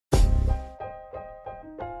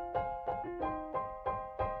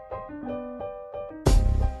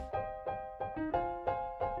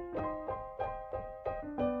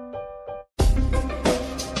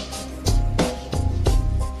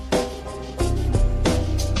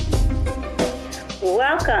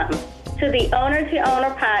Welcome to the Owner to Owner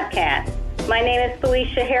Podcast. My name is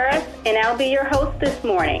Felicia Harris, and I'll be your host this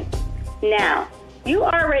morning. Now, you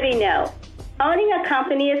already know, owning a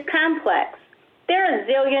company is complex. There are a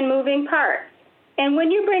zillion moving parts. And when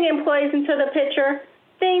you bring employees into the picture,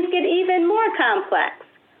 things get even more complex.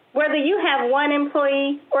 Whether you have one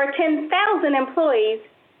employee or 10,000 employees,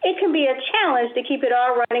 it can be a challenge to keep it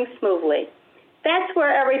all running smoothly. That's where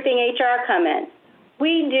EverythingHR come in.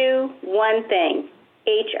 We do one thing,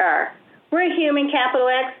 HR. We're human capital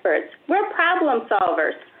experts. We're problem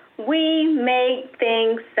solvers. We make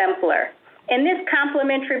things simpler. In this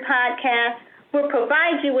complimentary podcast, we'll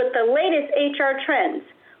provide you with the latest HR trends.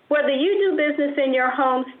 Whether you do business in your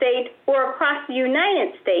home state or across the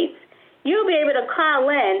United States, you'll be able to call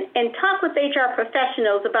in and talk with HR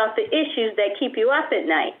professionals about the issues that keep you up at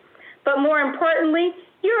night. But more importantly,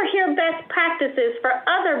 you'll hear best practices for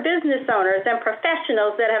other business owners and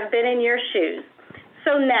professionals that have been in your shoes.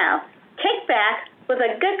 So now, kick back with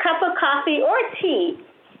a good cup of coffee or tea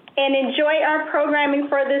and enjoy our programming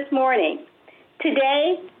for this morning.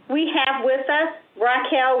 Today, we have with us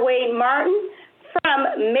Raquel Wade-Martin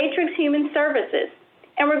from Matrix Human Services.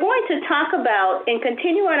 And we're going to talk about and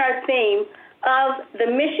continue on our theme of the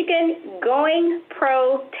Michigan Going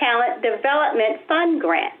Pro Talent Development Fund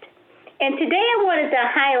Grant. And today I wanted to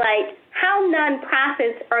highlight how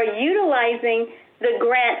nonprofits are utilizing the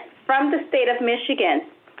grant from the state of Michigan.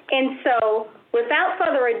 And so, without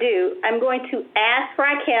further ado, I'm going to ask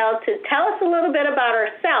Raquel to tell us a little bit about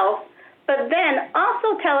herself, but then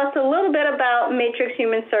also tell us a little bit about Matrix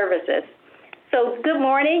Human Services. So, good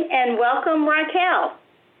morning and welcome, Raquel.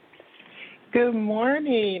 Good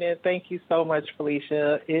morning, and thank you so much,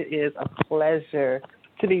 Felicia. It is a pleasure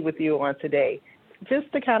to be with you on today.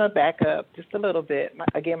 Just to kind of back up just a little bit,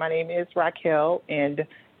 my name is Raquel, and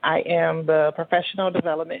I am the Professional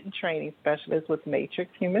Development and Training Specialist with Matrix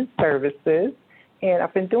Human Services, and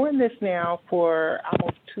I've been doing this now for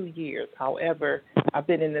almost 2 years. However, I've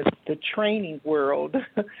been in the training world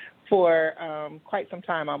for quite some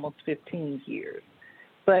time, almost 15 years.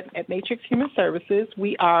 But at Matrix Human Services,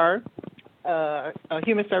 we are a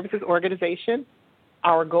human services organization.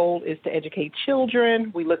 Our goal is to educate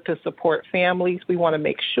children. We look to support families. We want to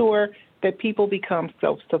make sure that people become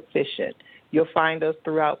self-sufficient. You'll find us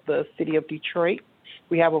throughout the city of Detroit.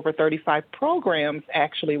 We have over 35 programs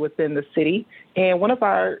actually within the city. And one of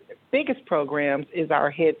our biggest programs is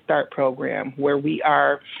our Head Start program, where we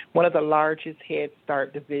are one of the largest Head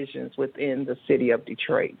Start divisions within the city of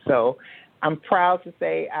Detroit. So I'm proud to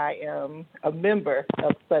say I am a member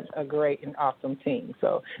of such a great and awesome team.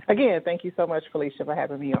 So, again, thank you so much, Felicia, for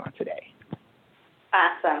having me on today.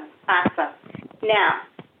 Awesome. Now,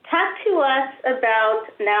 talk to us about,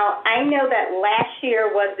 I know that last year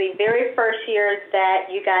was the very first year that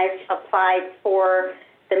you guys applied for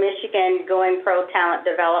the Michigan Going Pro Talent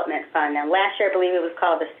Development Fund. Now, last year, I believe it was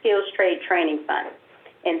called the Skills Trade Training Fund.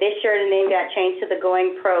 And this year, the name got changed to the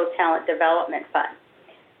Going Pro Talent Development Fund.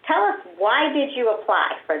 Tell us, why did you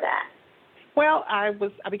apply for that? Well, I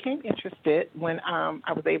became interested when I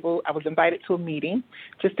was invited to a meeting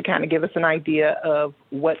just to kind of give us an idea of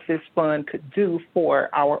what this fund could do for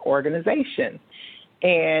our organization.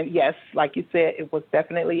 And yes, like you said, it was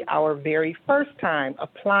definitely our very first time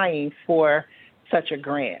applying for such a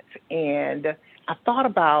grant. And I thought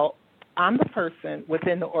about, I'm the person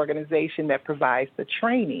within the organization that provides the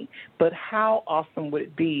training, but how awesome would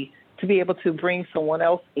it be to be able to bring someone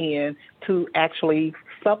else in to actually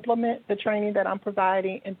supplement the training that I'm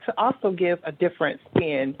providing and to also give a different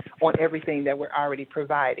spin on everything that we're already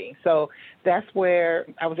providing. So that's where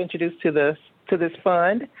I was introduced to this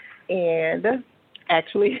fund, and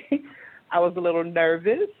actually I was a little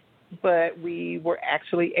nervous, but we were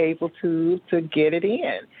actually able to get it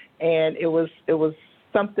in, and it was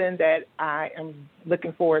something that I am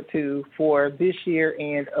looking forward to for this year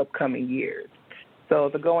and upcoming years. So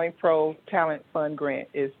the Going Pro Talent Fund Grant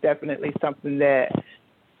is definitely something that,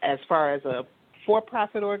 as far as a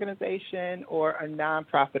for-profit organization or a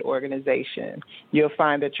nonprofit organization, you'll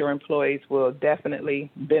find that your employees will definitely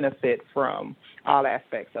benefit from all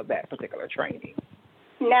aspects of that particular training.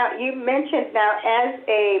 Now, you mentioned as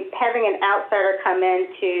having an outsider come in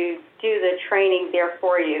to do the training there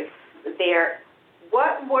for you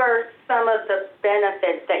what were some of the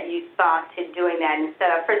benefits that you saw to doing that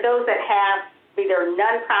instead of, for those that have either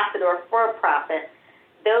nonprofit or for-profit,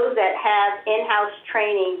 those that have in-house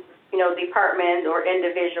training, departments or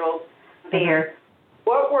individuals there,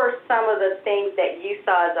 what were some of the things that you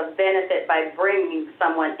saw as a benefit by bringing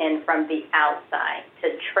someone in from the outside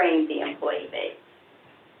to train the employee base?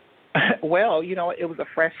 Well, it was a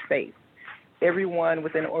fresh face. everyone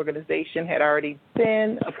within the organization had already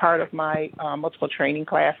been a part of my multiple training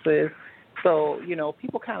classes. So,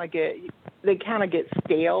 people kind of get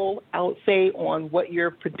stale, I would say, on what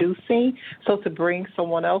you're producing. So to bring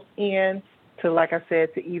someone else in to, like I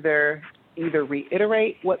said, to either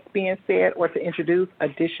reiterate what's being said or to introduce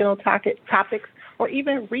additional topics or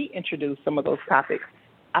even reintroduce some of those topics,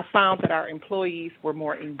 I found that our employees were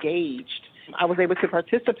more engaged. I was able to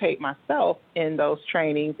participate myself in those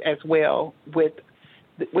trainings as well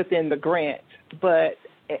within the grant.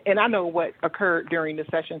 And I know what occurred during the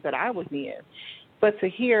sessions that I was in. But to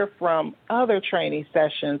hear from other training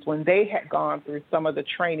sessions when they had gone through some of the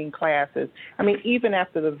training classes, even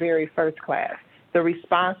after the very first class, the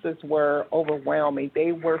responses were overwhelming.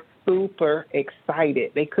 They were super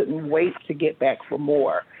excited. They couldn't wait to get back for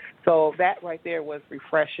more. So that right there was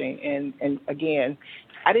refreshing. And again,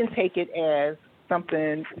 I didn't take it as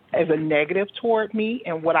something as a negative toward me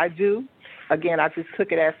and what I do. Again, I just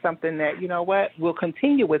took it as something that, we'll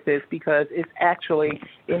continue with this because it's actually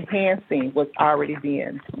enhancing what's already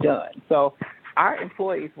being done. So our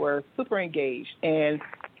employees were super engaged. And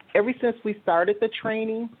ever since we started the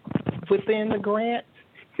training within the grant,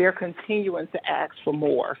 they're continuing to ask for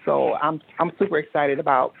more. So I'm super excited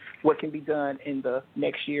about what can be done in the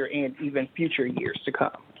next year and even future years to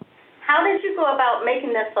come. How did you go about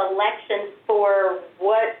making the selection for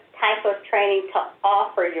what type of training to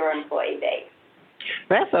offer your employee base?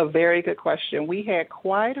 That's a very good question. We had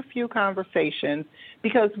quite a few conversations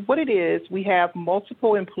because what it is, we have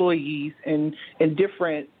multiple employees in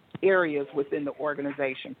different areas within the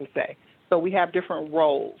organization, per se. So we have different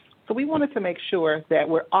roles. So we wanted to make sure that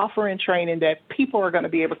we're offering training that people are going to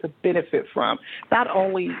be able to benefit from, not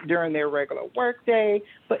only during their regular work day,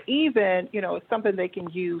 but even, it's something they can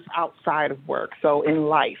use outside of work, so in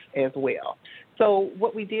life as well. So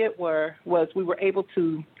what we did was we were able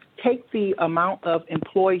to take the amount of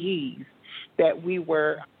employees that we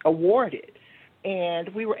were awarded, and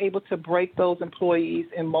we were able to break those employees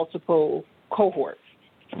in multiple cohorts.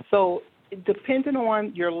 So depending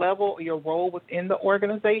on your level or your role within the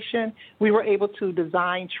organization, we were able to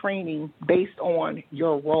design training based on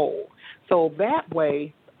your role. So that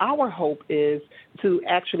way, our hope is to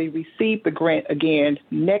actually receive the grant again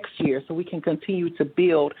next year so we can continue to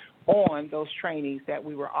build on those trainings that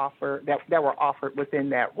we were offered that were offered within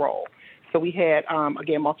that role. So we had,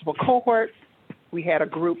 again, multiple cohorts. We had a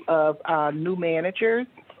group of new managers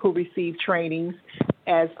who received trainings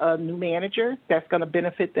as a new manager that's going to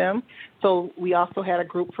benefit them. So we also had a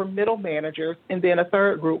group for middle managers and then a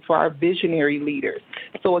third group for our visionary leaders.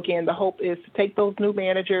 So again, the hope is to take those new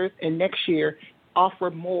managers and next year offer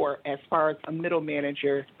more as far as a middle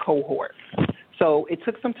manager cohort. So it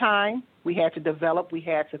took some time. We had to develop. We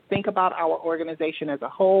had to think about our organization as a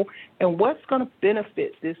whole and what's going to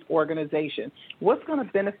benefit this organization, what's going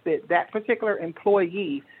to benefit that particular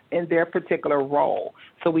employee in their particular role.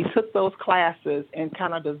 So we took those classes and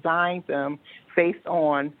kind of designed them based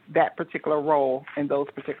on that particular role and those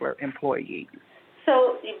particular employees.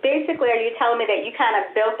 So basically, are you telling me that you kind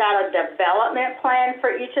of built out a development plan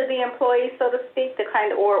for each of the employees, so to speak, to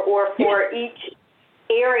kind of, or for each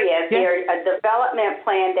area, there's a development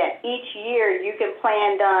plan that each year you can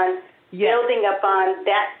plan on building upon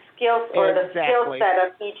that skill or the skill set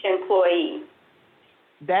of each employee?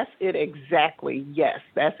 That's it exactly. Yes,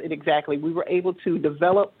 that's it exactly. We were able to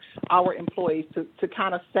develop our employees to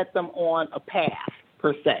kind of set them on a path,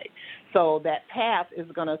 per se. So that path is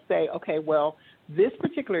going to say, okay, well, this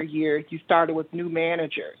particular year you started with new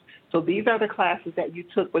managers. So these are the classes that you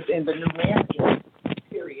took within the new manager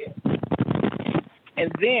period.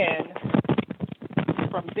 And then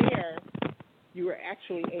from there, you were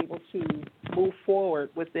actually able to move forward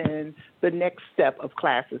within the next step of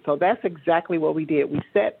classes. So that's exactly what we did. We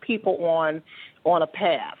set people on a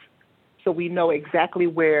path so we know exactly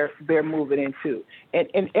where they're moving into.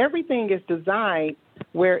 And everything is designed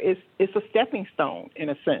where it's a stepping stone in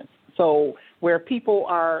a sense. So where people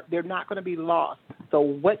they're not going to be lost. So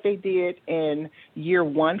what they did in year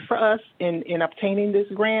one for us in obtaining this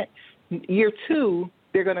grant, year two,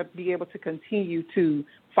 they're going to be able to continue to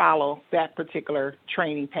follow that particular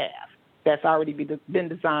training path that's already been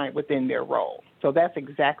designed within their role. So that's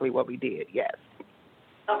exactly what we did, yes.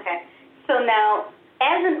 Okay. So now,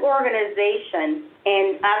 as an organization,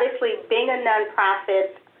 and obviously being a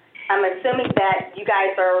nonprofit, I'm assuming that you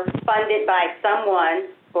guys are funded by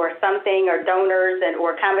someone or something, or donors,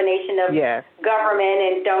 or a combination of government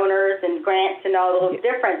and donors and grants and all those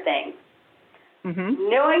different things. Mm-hmm.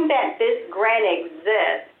 Knowing that this grant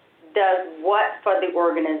exists does what for the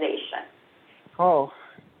organization?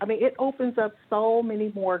 It opens up so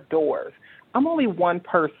many more doors. I'm only one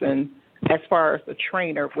person as far as the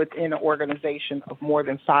trainer within an organization of more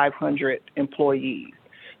than 500 employees.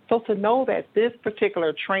 So to know that this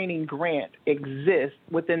particular training grant exists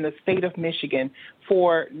within the state of Michigan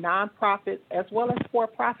for nonprofits as well as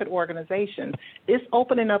for-profit organizations, it's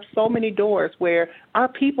opening up so many doors where our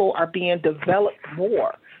people are being developed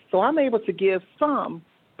more. So I'm able to give some,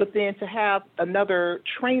 but then to have another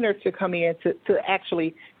trainer to come in to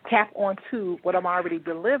actually tap onto what I'm already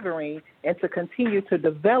delivering and to continue to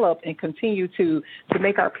develop and continue to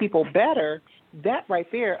make our people better, that right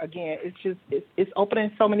there, again, it's opening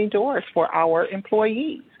so many doors for our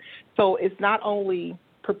employees. So it's not only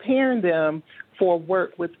preparing them for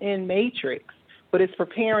work within Matrix, but it's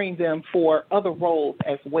preparing them for other roles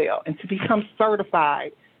as well. And to become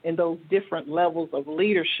certified in those different levels of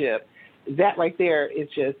leadership, that right there is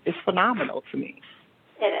it's phenomenal to me.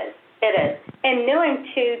 It is. And knowing,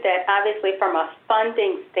 too, that obviously from a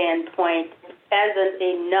funding standpoint, as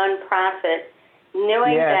a nonprofit,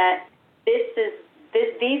 knowing that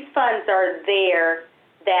these funds are there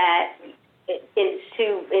that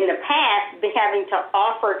in the past, having to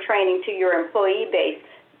offer training to your employee base,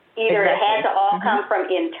 either it had to all come from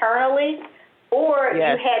internally or you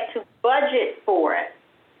had to budget for it,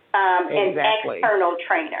 an external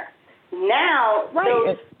trainer. Now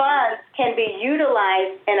those funds can be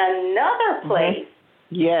utilized in another place.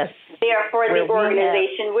 Yes. There for the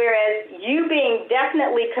organization, whereas you being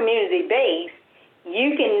definitely community-based,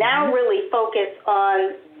 you can now really focus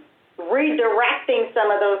on redirecting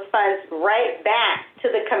some of those funds right back to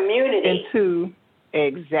the community.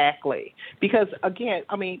 Exactly. Because, again,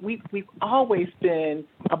 I mean, we've always been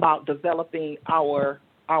about developing our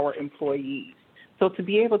employees. So to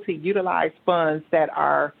be able to utilize funds that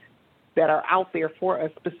are out there for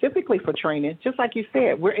us specifically for training, just like you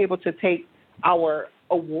said, we're able to take our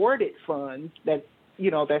awarded funds that's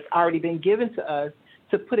already been given to us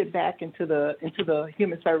to put it back into the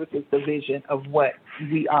human services division of what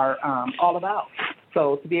we are all about.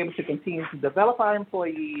 So to be able to continue to develop our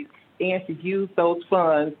employees and to use those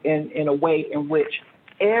funds in a way in which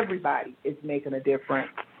everybody is making a difference.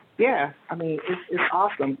 Yeah, I mean, it's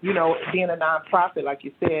awesome. You know, being a nonprofit, like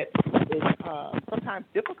you said, is sometimes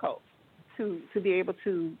difficult to be able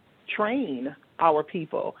to train our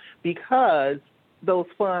people because those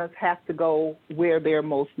funds have to go where they're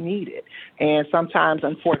most needed. And sometimes,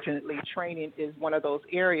 unfortunately, training is one of those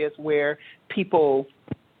areas where people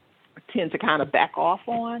tend to kind of back off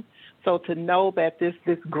on. So to know that this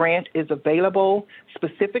grant is available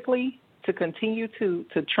specifically to continue to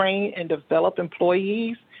train and develop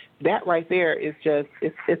employees, that right there is just,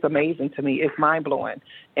 it's amazing to me. It's mind-blowing.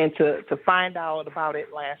 And to find out about it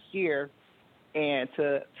last year and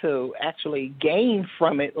to actually gain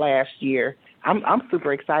from it last year, I'm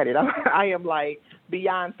super excited. I am like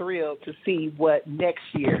beyond thrilled to see what next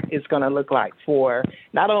year is going to look like for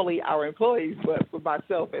not only our employees but for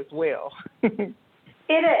myself as well.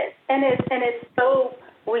 It is, and it's so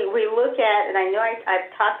we look at, and I know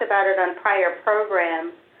I've talked about it on prior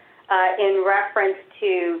programs in reference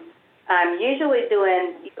to usually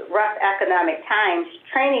doing rough economic times.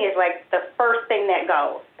 Training is like the first thing that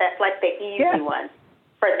goes. That's like the easy one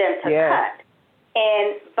for them to cut.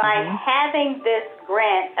 And by having this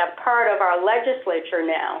grant a part of our legislature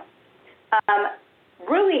now,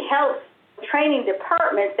 really helps training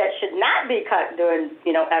departments that should not be cut during,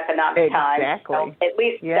 economic times. So at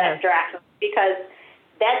least that's drastic, because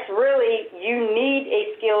that's really, you need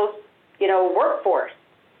a skilled, workforce.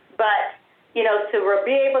 But, to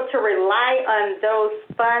be able to rely on those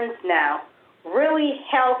funds now really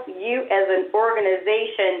help you as an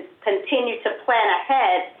organization continue to plan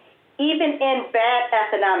ahead, even in bad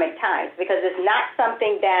economic times, because it's not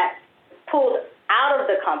something that's pulled out of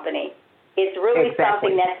the company. It's really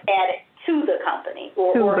something that's added to the company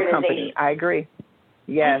or organization. The company. I agree.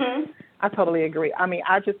 Yes, I totally agree. I mean,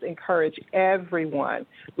 I just encourage everyone,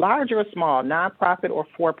 large or small, nonprofit or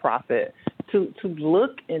for-profit, to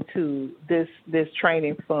look into this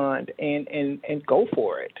training fund and go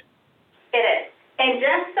for it. It is. And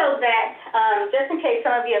just so that, just in case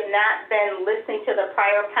some of you have not been listening to the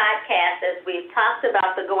prior podcast, as we've talked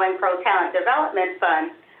about the Going Pro Talent Development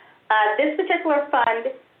Fund, this particular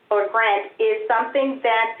fund or grant is something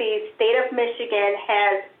that the state of Michigan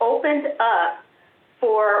has opened up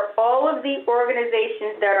for all of the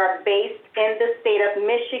organizations that are based in the state of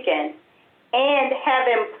Michigan and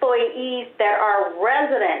have employees that are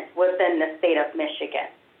resident within the state of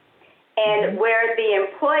Michigan. And where the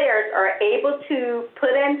employers are able to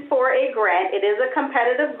put in for a grant, it is a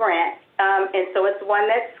competitive grant, and so it's one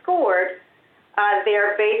that's scored.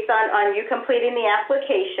 They're based on you completing the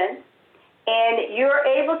application. and you're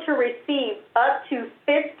able to receive up to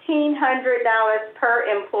 $1,500 per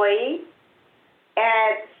employee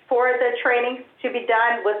and for the training to be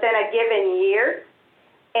done within a given year.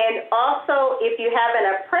 And also, if you have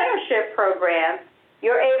an apprenticeship program,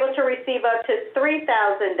 you're able to receive up to $3,000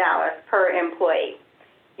 per employee.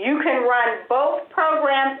 You can run both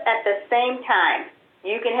programs at the same time.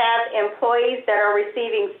 You can have employees that are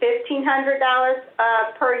receiving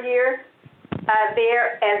 $1,500 per year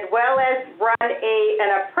there, as well as run an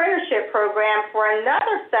apprenticeship program for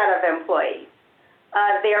another set of employees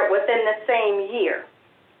there within the same year.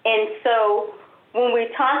 And so when we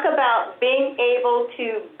talk about being able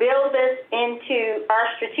to build this into our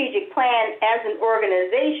strategic plan as an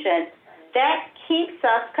organization, that keeps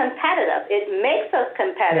us competitive. It makes us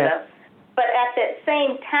competitive, but at the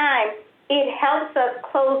same time, it helps us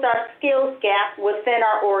close our skills gap within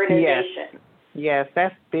our organization. Yes,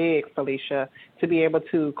 that's big, Felicia, to be able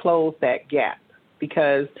to close that gap,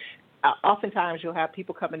 because oftentimes you'll have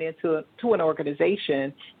people coming into an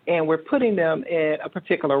organization and we're putting them in a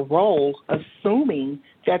particular role, assuming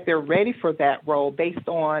that they're ready for that role based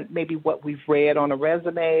on maybe what we've read on a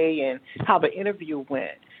resume and how the interview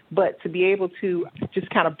went. But to be able to just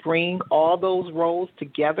kind of bring all those roles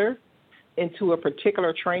together into a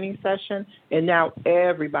particular training session, and now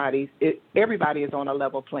everybody is on a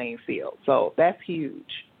level playing field. So that's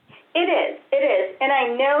huge. It is. And I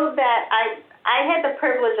know that I had the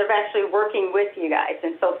privilege of actually working with you guys,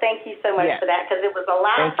 and so thank you so much for that, because it was a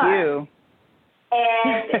lot of fun. Thank you.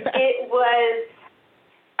 And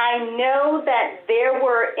I know that there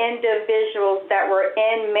were individuals that were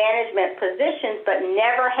in management positions but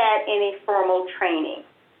never had any formal training.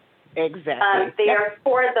 Exactly.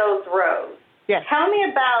 For those roles. Yes. Tell me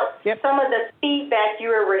about some of the feedback you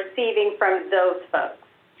were receiving from those folks.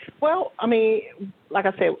 Well, I mean, like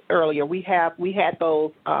I said earlier, we had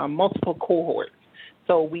those multiple cohorts.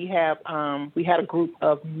 So we had a group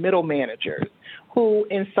of middle managers who,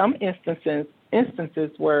 in some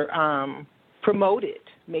instances, were promoted,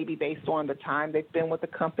 maybe based on the time they've been with the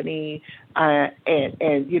company, and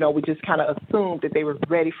we just kind of assumed that they were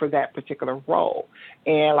ready for that particular role.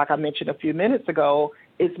 And like I mentioned a few minutes ago,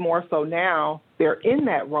 it's more so now they're in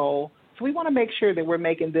that role, so we want to make sure that we're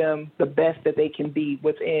making them the best that they can be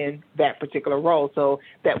within that particular role, so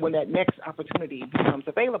that when that next opportunity becomes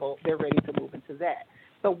available, they're ready to move into that.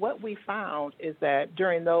 So what we found is that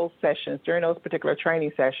during those particular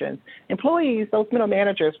training sessions, employees, those middle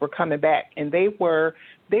managers, were coming back, and they were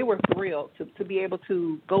thrilled to be able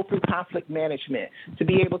to go through conflict management, to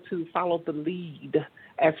be able to follow the lead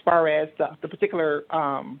as far as the particular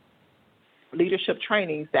leadership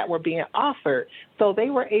trainings that were being offered. So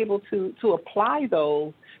they were able to apply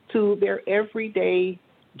those to their everyday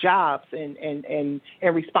jobs and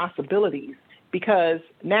responsibilities, because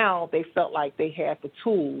now they felt like they had the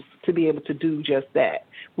tools to be able to do just that.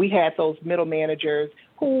 We had those middle managers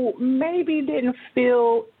who maybe didn't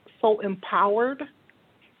feel so empowered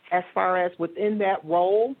as far as within that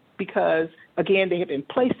role, because, again, they had been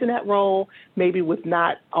placed in that role, maybe with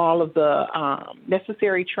not all of the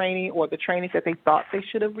necessary training or the trainings that they thought they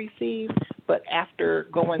should have received. But after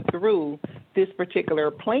going through this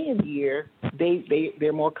particular plan year,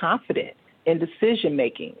 they're more confident in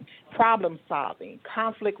decision-making, problem-solving,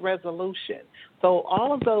 conflict resolution. So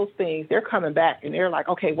all of those things, they're coming back, and they're like,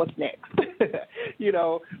 okay, what's next?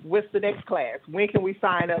 What's the next class? When can we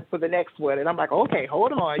sign up for the next one? And I'm like, okay,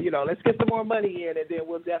 hold on, let's get some more money in, and then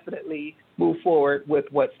we'll definitely move forward with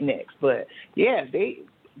what's next. But, yeah,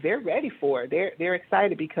 they're ready for it. They're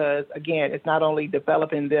excited because, again, it's not only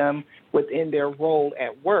developing them within their role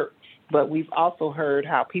at work, but we've also heard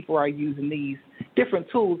how people are using these different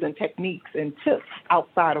tools and techniques and tips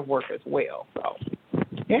outside of work as well. So,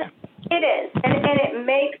 yeah. It is, and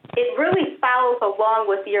it really follows along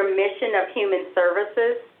with your mission of human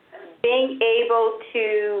services, being able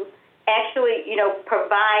to actually,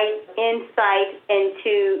 provide insight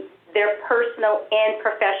into their personal and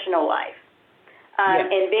professional life,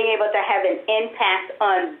 and being able to have an impact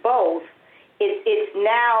on both. It's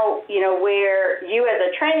now, where you as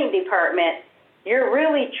a training department, you're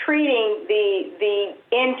really treating the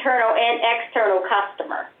internal and external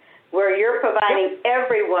customer, where you're providing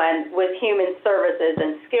everyone with human services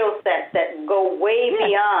and skill sets that go way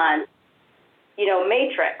beyond,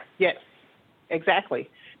 matrix. Yes, exactly.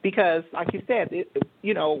 Because, like you said,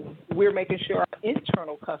 we're making sure our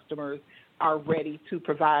internal customers are ready to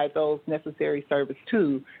provide those necessary service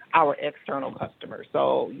to our external customers.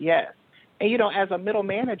 So, yes. And, as a middle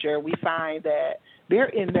manager, we find that they're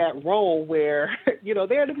in that role where,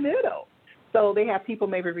 they're in the middle. So they have people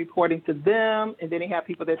maybe reporting to them, and then they have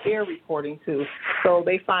people that they're reporting to. So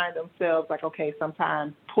they find themselves like, okay,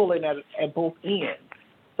 sometimes pulling at both ends.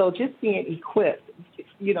 So just being equipped,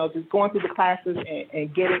 just going through the classes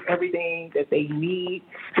and getting everything that they need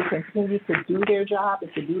to continue to do their job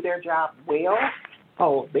and to do their job well.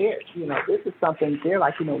 Oh, this is something they're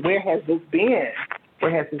like, where has this been?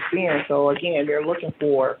 Where has this been? So, again, they're looking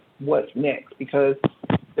for what's next because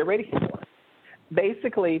they're ready for it.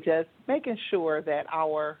 Basically, just making sure that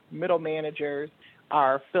our middle managers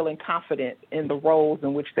are feeling confident in the roles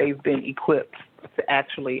in which they've been equipped to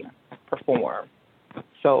actually perform.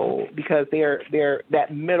 So, because they're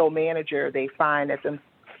that middle manager, they find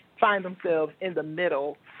themselves in the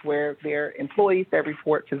middle where they're employees that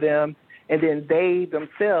report to them, and then they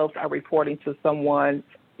themselves are reporting to someone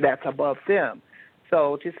that's above them.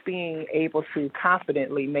 So just being able to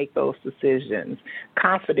confidently make those decisions,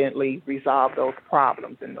 confidently resolve those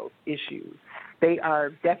problems and those issues. They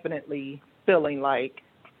are definitely feeling like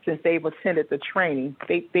since they've attended the training,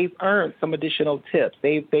 they've earned some additional tips.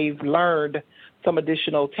 They've learned some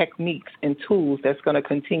additional techniques and tools that's going to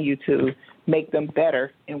continue to make them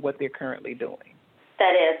better in what they're currently doing.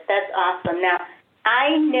 That's awesome. Now,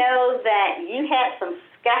 I know that you had some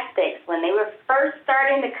skeptics when they were first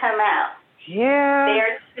starting to come out.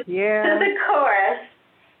 Yeah. To the course,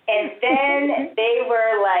 and then they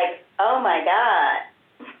were like, "Oh my God!"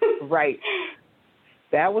 Right.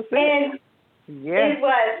 That was it. And it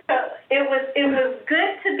was. So it was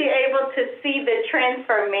good to be able to see the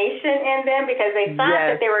transformation in them because they thought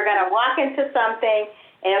that they were going to walk into something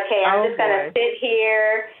and I'm just going to sit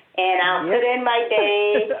here and I'll put in my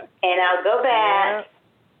day and I'll go back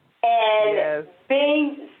and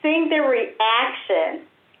seeing the reaction.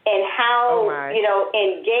 And how,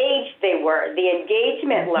 engaged they were, the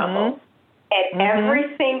engagement level at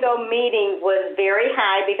every single meeting was very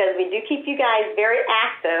high because we do keep you guys very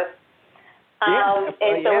active. So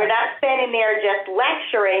we're not standing there just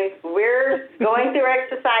lecturing. We're going through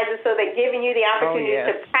exercises so that giving you the opportunity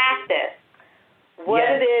to practice what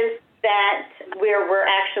it is that we're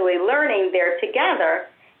actually learning there together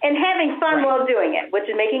and having fun while doing it, which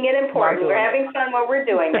is making it important. We're having fun while we're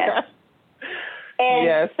doing it.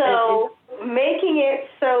 And so making it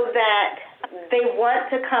so that they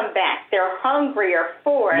want to come back. They're hungrier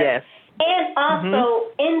for it. Yes. And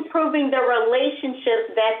also improving the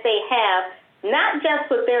relationships that they have, not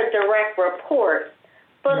just with their direct reports,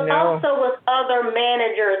 but also with other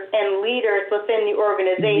managers and leaders within the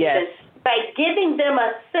organization by giving them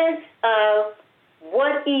a sense of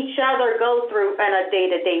what each other go through on a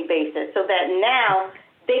day-to-day basis so that now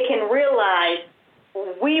they can realize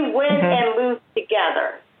we win and lose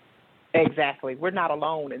together. Exactly. We're not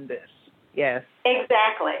alone in this. Yes.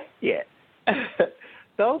 Exactly. Yes.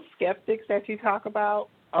 Those skeptics that you talk about,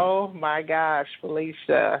 oh, my gosh,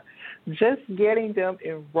 Felicia, just getting them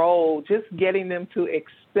enrolled, just getting them to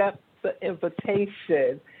accept the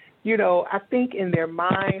invitation. I think in their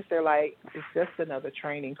minds, they're like, it's just another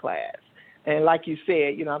training class. And like you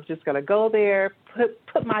said, I'm just going to go there,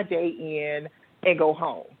 put my day in, and go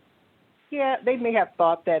home. Yeah, they may have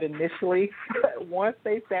thought that initially, but once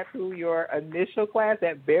they sat through your initial class,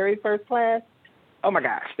 that very first class, oh, my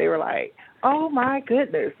gosh, they were like, oh, my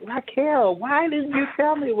goodness, Raquel, why didn't you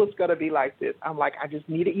tell me it was going to be like this? I'm like, I just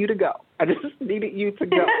needed you to go. and it's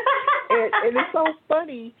so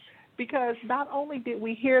funny because not only did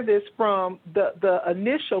we hear this from the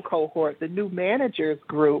initial cohort, the new managers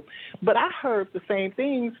group, but I heard the same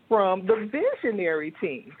things from the visionary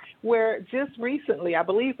team, where just recently, I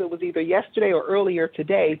believe it was either yesterday or earlier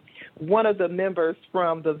today, one of the members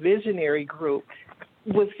from the visionary group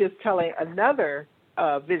was just telling another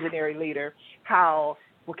visionary leader how,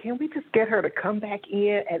 well, can we just get her to come back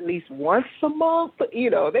in at least once a month? But,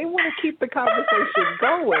 they want to keep the conversation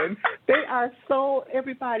going. They are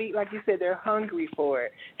everybody, like you said, they're hungry for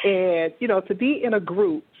it. And, to be in a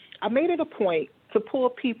group, I made it a point to pull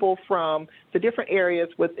people from the different areas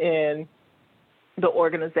within the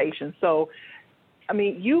organization. So,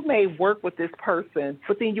 you may work with this person,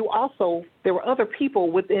 but then there were other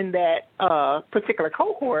people within that particular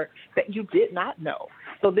cohort that you did not know.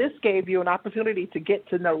 So this gave you an opportunity to get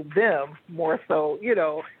to know them more so,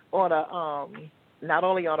 on a not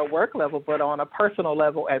only on a work level, but on a personal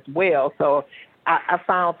level as well. So I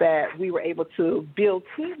found that we were able to build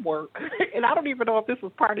teamwork. And I don't even know if this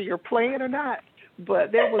was part of your plan or not,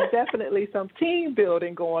 but there was definitely some team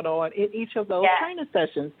building going on in each of those training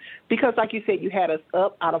sessions because, like you said, you had us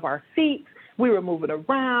up out of our seats. we were moving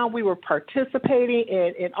around, we were participating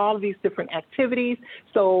in all of these different activities.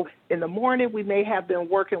 So in the morning, we may have been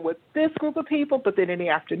working with this group of people, but then in the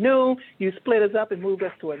afternoon, you split us up and moved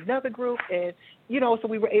us to another group. And, so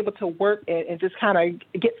we were able to work and just kind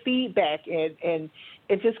of get feedback and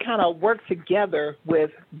just kind of work together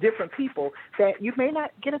with different people that you may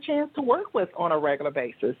not get a chance to work with on a regular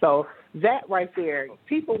basis. So that right there,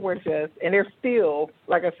 people were just, and they're still,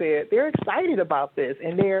 like I said, they're excited about this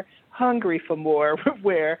and they're hungry for more,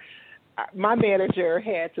 where my manager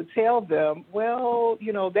had to tell them, well,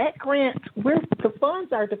 that grant, the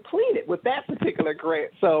funds are depleted with that particular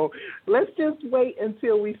grant. So let's just wait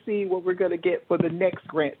until we see what we're going to get for the next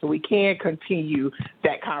grant so we can continue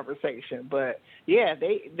that conversation. But, yeah,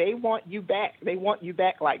 they want you back. They want you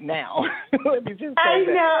back like now. Let me just say I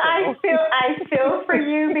that. know. I feel for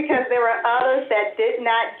you because there were others that did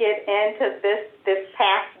not get into this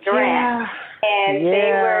past grant. Yeah. And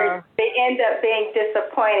they end up being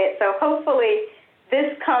disappointed. So hopefully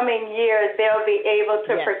this coming year they'll be able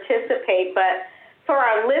to participate. But for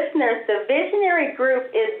our listeners, the visionary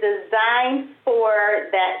group is designed for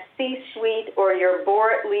that C-suite or your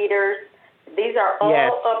board leaders. These are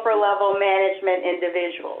all upper-level management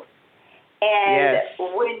individuals. And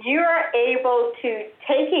when you're able to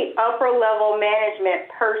take an upper-level management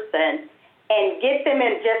person and get them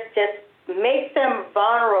in just make them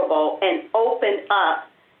vulnerable and open up,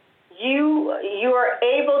 you are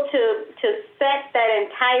able to set that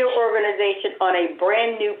entire organization on a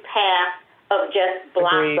brand new path of just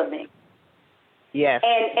blossoming. Yes.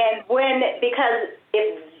 And because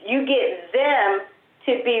if you get them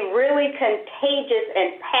to be really contagious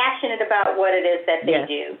and passionate about what it is that they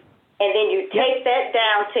do, and then you take that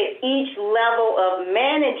down to each level of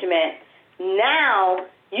management, now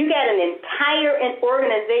you got an entire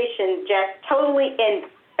organization just totally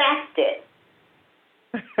infected.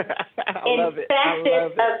 I love it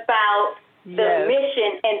about the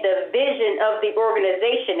mission and the vision of the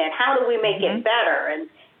organization and how do we make it better.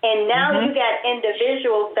 And now you got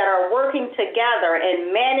individuals that are working together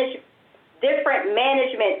and manage different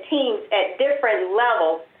management teams at different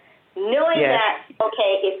levels, knowing that,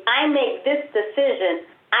 okay, if I make this decision,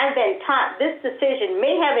 I've been taught this decision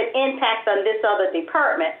may have an impact on this other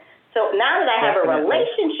department. So now that I have a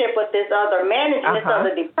relationship with this other manager, this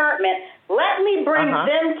other department, let me bring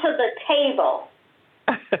them to the table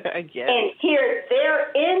and hear their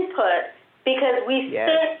input, because we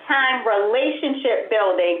spent time relationship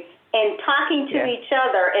building and talking to each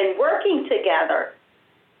other and working together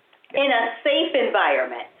in a safe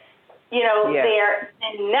environment. There,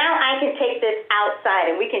 and now I can take this outside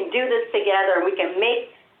and we can do this together and we can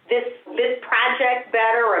make this project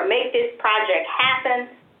better or make this project happen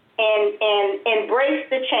and embrace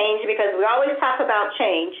the change, because we always talk about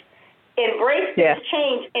change. Embrace this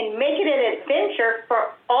change and make it an adventure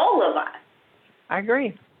for all of us. I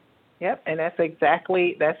agree. Yep, and that's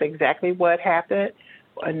exactly what happened.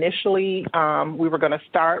 Initially, we were going to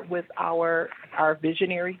start with our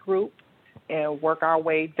visionary group and work our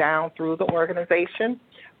way down through the organization,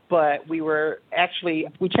 but we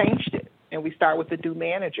changed it, and we start with the new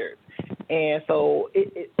managers. And so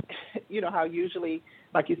it how usually,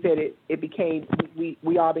 like you said,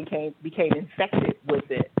 we all became infected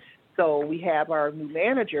with it. So we have our new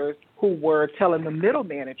managers who were telling the middle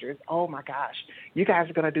managers, oh, my gosh, you guys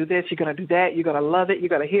are going to do this, you're going to do that, you're going to love it, you're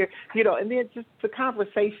going to hear, and then just the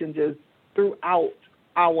conversation just throughout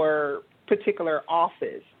our particular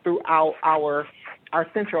office, throughout our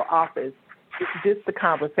central office, just the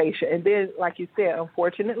conversation. And then, like you said,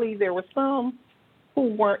 unfortunately, there were some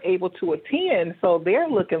who weren't able to attend, so they're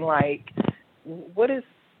looking like, what is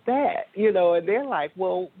that? And they're like,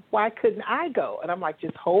 well, why couldn't I go? And I'm like,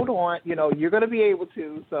 just hold on, you're going to be able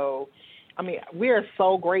to. So, we are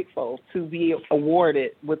so grateful to be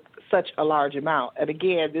awarded with such a large amount. And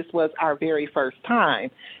again, this was our very first time.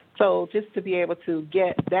 So just to be able to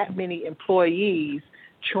get that many employees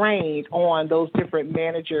trained on those different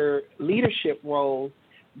manager leadership roles,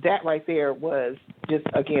 that right there was just,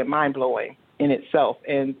 again, mind-blowing in itself.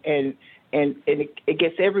 And it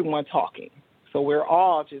gets everyone talking. So we're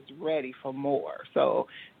all just ready for more. So,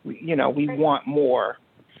 we want more.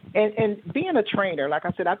 And being a trainer, like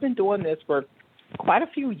I said, I've been doing this for quite a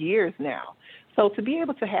few years now. So to be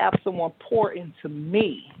able to have someone pour into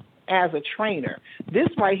me as a trainer, this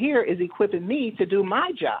right here is equipping me to do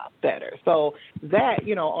my job better. So that,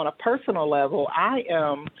 on a personal level, I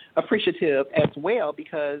am appreciative as well,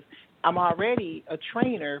 because I'm already a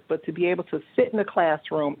trainer, but to be able to sit in the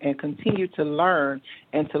classroom and continue to learn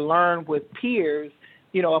and to learn with peers,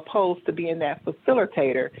 opposed to being that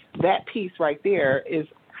facilitator, that piece right there is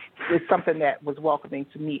is something that was welcoming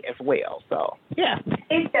to me as well. So, yeah.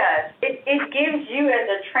 It does. It gives you as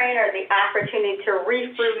a trainer the opportunity to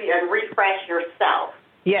refuel and refresh yourself.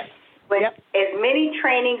 Yes. With as many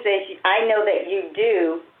trainings as I know that you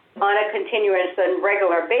do on a continuous and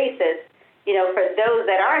regular basis, you know, for those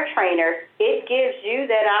that are trainers, it gives you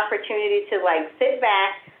that opportunity to, like, sit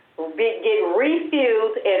back, get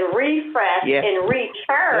refueled and refreshed and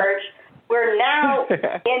recharge, where now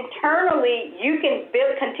internally you can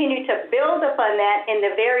continue to build upon that in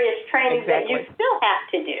the various trainings that you still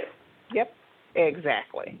have to do. Yep,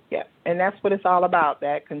 exactly. Yep, and that's what it's all about,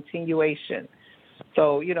 that continuation.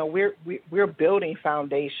 So, you know, we're building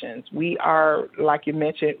foundations. We are, like you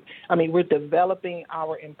mentioned, we're developing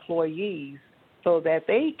our employees so that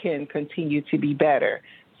they can continue to be better.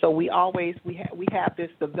 So we have this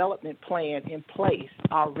development plan in place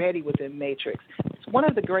already within Matrix. It's one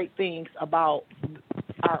of the great things about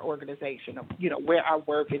our organization, you know, where I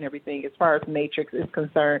work and everything as far as Matrix is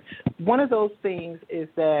concerned. One of those things is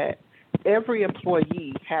that every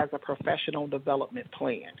employee has a professional development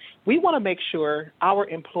plan. We want to make sure our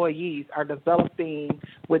employees are developing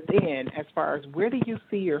within as far as where do you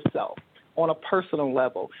see yourself on a personal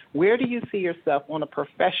level? Where do you see yourself on a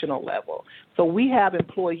professional level? So we have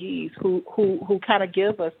employees who kind of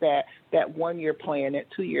give us that 1-year plan, that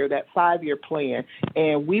 2-year, that 5-year plan,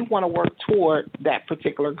 and we want to work toward that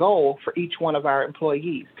particular goal for each one of our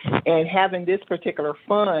employees. And having this particular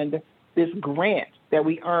fund, this grant that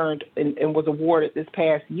we earned and was awarded this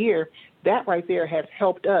past year, that right there has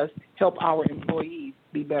helped us help our employees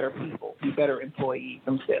be better people, be better employees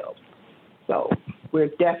themselves. So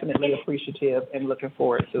we're definitely appreciative and looking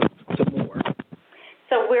forward to more.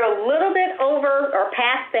 So we're a little bit over or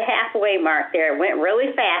past the halfway mark there. It went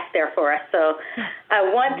really fast there for us. So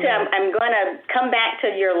I'm going to come back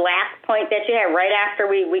to your last point that you had right after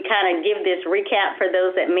we kind of give this recap for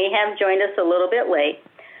those that may have joined us a little bit late.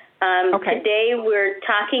 Today we're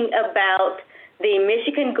talking about the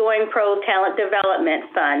Michigan Going Pro Talent Development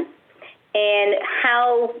Fund and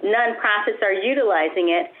how nonprofits are utilizing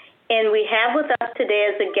it. And we have with us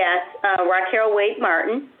today as a guest Raquel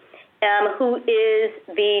Wade-Martin, who is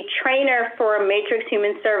the trainer for Matrix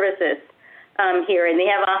Human Services here, and they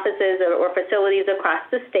have offices or facilities across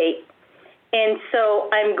the state. And so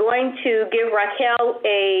I'm going to give Raquel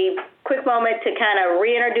a quick moment to kind of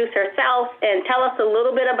reintroduce herself and tell us a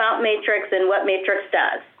little bit about Matrix and what Matrix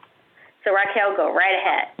does. So Raquel, go right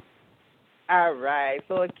ahead. All right.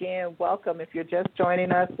 So again, welcome. If you're just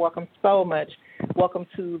joining us, welcome so much. Welcome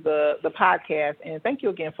to the podcast. And thank you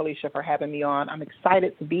again, Felicia, for having me on. I'm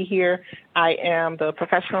excited to be here. I am the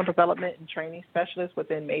Professional Development and Training Specialist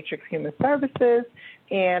within Matrix Human Services.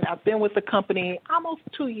 And I've been with the company almost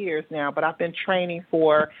 2 years now, but I've been training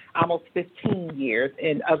for almost 15 years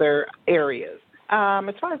in other areas.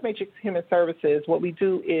 As far as Matrix Human Services, what we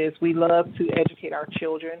do is we love to educate our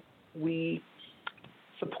children. We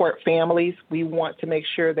support families. We want to make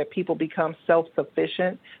sure that people become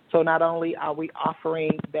self-sufficient. So not only are we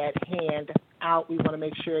offering that hand out, we want to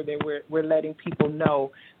make sure that we're letting people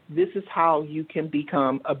know this is how you can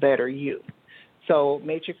become a better you. So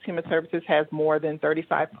Matrix Human Services has more than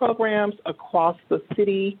 35 programs across the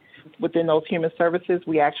city. Within those human services,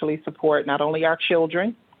 we actually support not only our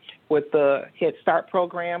children with the Head Start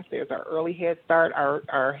programs. There's our Early Head Start,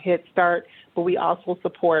 our Head Start, but we also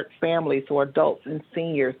support families, so adults and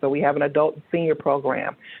seniors. So we have an adult and senior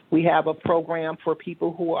program. We have a program for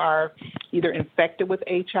people who are either infected with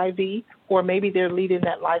HIV or maybe they're leading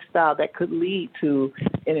that lifestyle that could lead to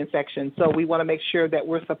an infection. So we want to make sure that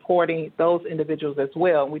we're supporting those individuals as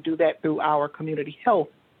well. And we do that through our community health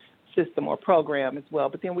system or program as well.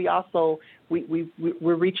 But then we also,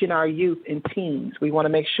 we're reaching our youth and teens. We want to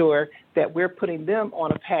make sure that we're putting them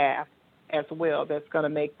on a path as well that's going to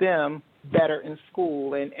make them better in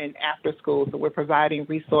school and after school. So we're providing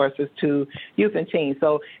resources to youth and teens.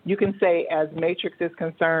 So you can say as Matrix is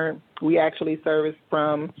concerned, we actually service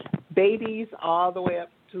from babies all the way up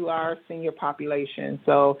to our senior population.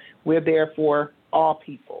 So we're there for all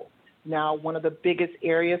people. Now, one of the biggest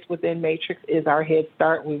areas within Matrix is our Head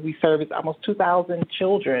Start. We service almost 2,000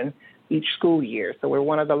 children each school year. So we're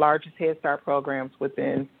one of the largest Head Start programs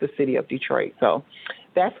within the city of Detroit. So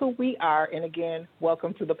that's who we are. And again,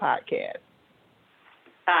 welcome to the podcast.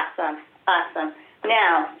 Awesome.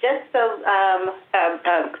 Now, just so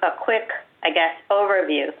a quick,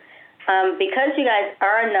 overview. Because you guys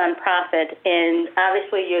are a nonprofit and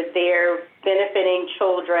obviously you're there benefiting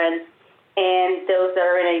children and those that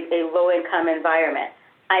are in a low-income environment.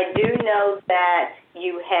 I do know that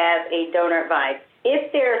you have a donor advice.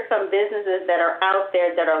 If there are some businesses that are out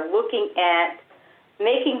there that are looking at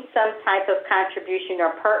making some type of contribution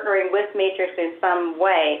or partnering with Matrix in some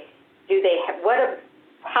way,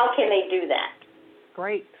 how can they do that?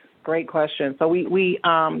 Great question. So you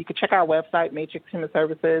can check our website,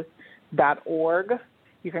 matrixhumanservices.org.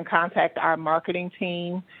 You can contact our marketing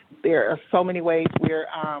team. There are so many ways. We're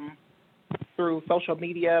through social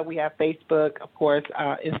media. We have Facebook, of course,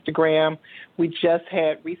 Instagram. We just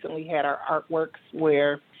recently had our artworks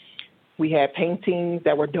where we had paintings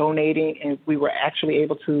that were donating, and we were actually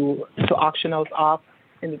able to auction those off.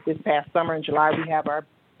 In this past summer in July, we have our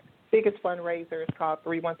biggest fundraiser. It's called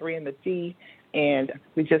 313 in the D, and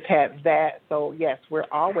we just had that. So, yes, we're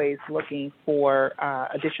always looking for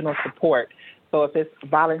additional support. So if it's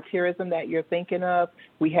volunteerism that you're thinking of,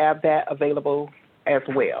 we have that available as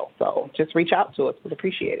well. So just reach out to us. We'd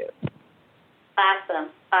appreciate it.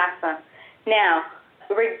 Awesome. Now,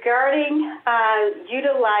 regarding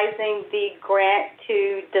utilizing the grant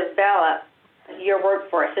to develop your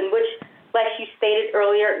workforce, in which, like you stated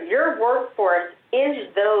earlier, your workforce is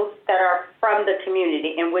those that are from the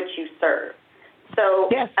community in which you serve. So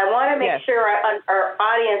yes. I want to make sure our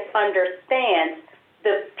audience understands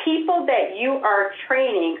the people that you are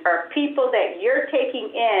training are people that you're taking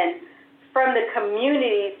in from the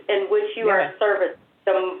communities in which you are servicing,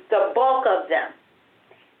 the bulk of them.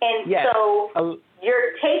 And so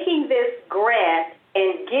you're taking this grant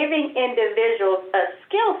and giving individuals a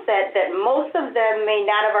skill set that most of them may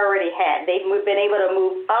not have already had. They've been able to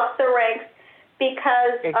move up the ranks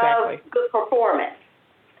because of good performance.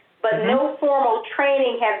 But no formal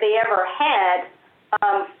training have they ever had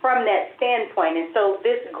from that standpoint. And so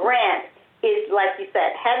this grant is, like you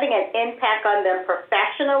said, having an impact on them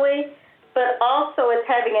professionally, but also it's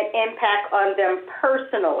having an impact on them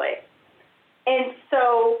personally. And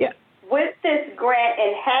so with this grant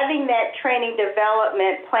and having that training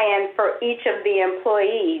development plan for each of the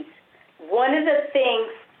employees, one of the things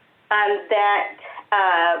that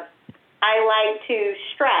I like to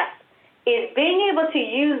stress is being able to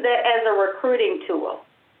use that as a recruiting tool.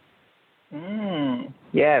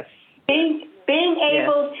 Yes. Being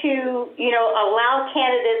able to, allow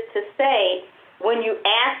candidates to say, when you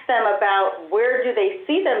ask them about where do they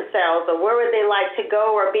see themselves or where would they like to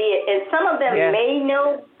go or be, and some of them may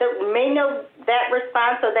know that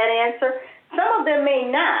response or that answer, some of them may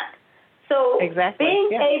not. So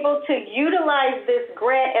being able to utilize this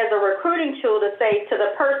grant as a recruiting tool to say to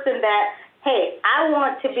the person that, hey, I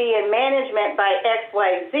want to be in management by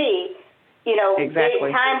XYZ,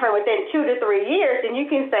 time for within 2 to 3 years, and you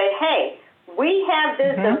can say, hey, we have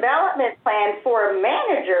this development plan for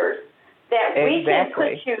managers that we can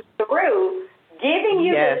put you through, giving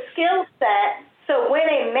you the skill set so when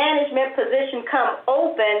a management position comes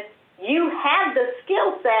open, you have the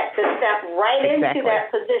skill set to step right into that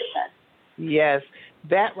position. Yes,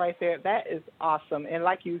 that right there, that is awesome. And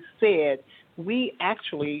like you said, we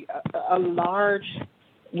actually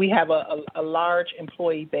we have a large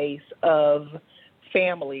employee base of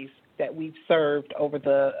families that we've served over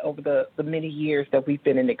the many years that we've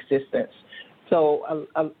been in existence. So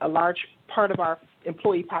a large part of our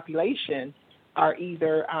employee population are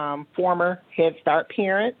either former Head Start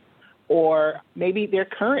parents or maybe they're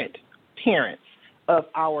current parents of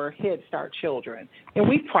our Head Start children. And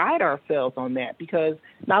we pride ourselves on that because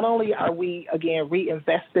not only are we, again,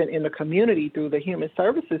 reinvesting in the community through the human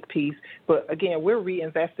services piece, but, again, we're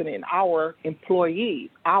reinvesting in our employees,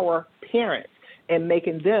 our parents, and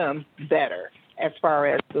making them better as far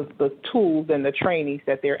as the tools and the trainings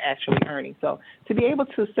that they're actually earning. So to be able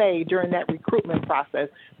to say during that recruitment process,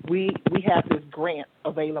 we have this grant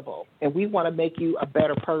available, and we want to make you a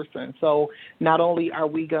better person. So not only are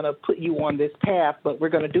we going to put you on this path, but we're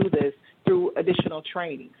going to do this through additional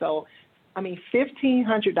training. So, I mean,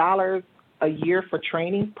 $1,500 a year for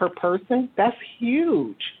training per person, that's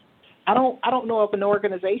huge. I don't know of an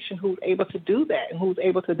organization who's able to do that and who's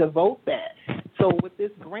able to devote that. So with this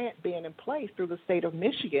grant being in place through the state of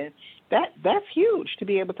Michigan, that's huge to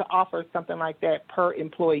be able to offer something like that per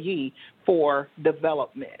employee for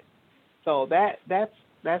development. So that's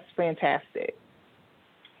fantastic.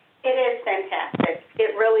 It is fantastic.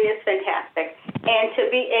 It really is fantastic. And to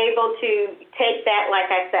be able to take that, like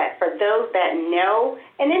I said, for those that know,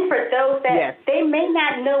 and then for those that they may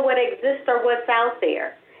not know what exists or what's out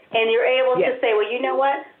there. And you're able to say, well, you know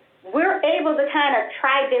what? We're able to kind of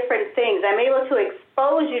try different things. I'm able to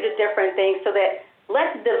expose you to different things so that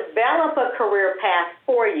let's develop a career path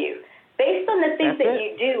for you. Based on the things that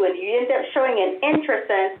you do and you end up showing an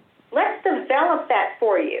interest in, let's develop that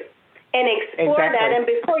for you and explore that. And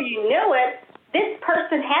before you know it, this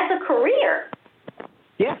person has a career.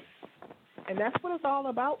 Yes. And that's what it's all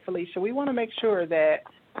about, Felicia. We want to make sure that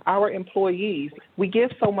our employees, we give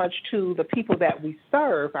so much to the people that we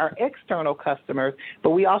serve, our external customers,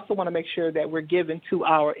 but we also want to make sure that we're giving to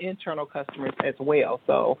our internal customers as well.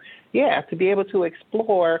 So, yeah, to be able to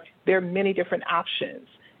explore, there are many different options.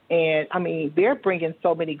 And, I mean, they're bringing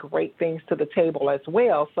so many great things to the table as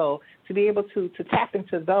well. So to be able to tap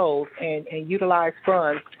into those and utilize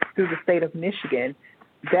funds through the state of Michigan,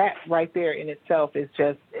 that right there in itself is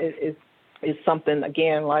just is something,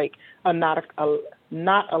 again, like not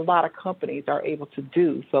a lot of companies are able to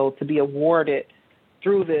do. So to be awarded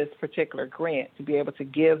through this particular grant, to be able to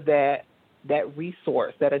give that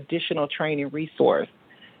resource, that additional training resource,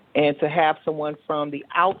 and to have someone from the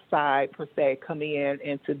outside, per se, come in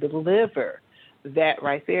and to deliver that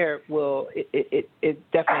right there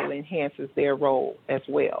it definitely enhances their role as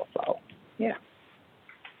well. So, yeah.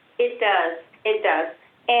 It does.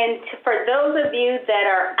 And for those of you that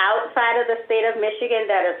are outside of the state of Michigan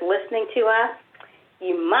that is listening to us,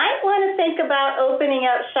 you might want to think about opening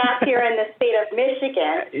up shop here in the state of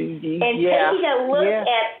Michigan and taking a look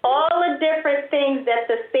at all the different things that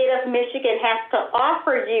the state of Michigan has to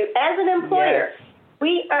offer you as an employer.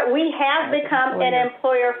 Yes. We have become an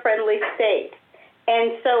employer-friendly state.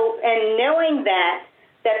 And so, and knowing that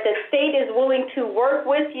the state is willing to work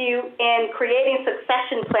with you in creating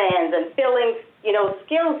succession plans and filling,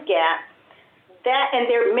 skills gaps, and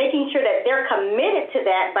they're making sure that they're committed to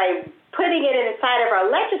that by putting it inside of our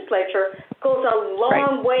legislature goes a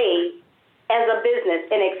long way as a business,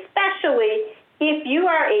 and especially if you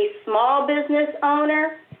are a small business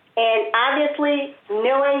owner, and obviously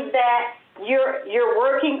knowing that you're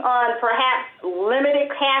working on perhaps limited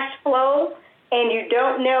cash flow, and you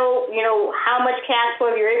don't know how much cash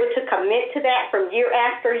flow you're able to commit to that from year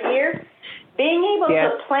after year, being able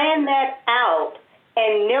to plan that out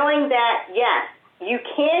and knowing that yes, you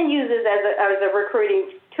can use this as a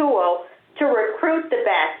recruiting tool to recruit the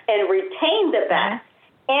best and retain the best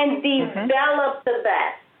and develop the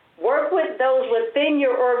best. Work with those within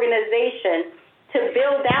your organization to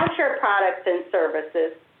build out your products and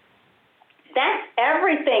services. That's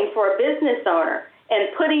everything for a business owner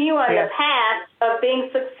and putting you on the path of being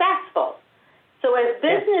successful. So as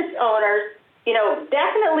business owners,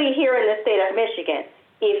 definitely here in the state of Michigan,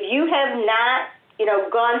 if you have not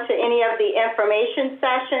gone to any of the information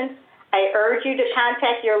sessions, I urge you to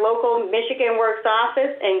contact your local Michigan Works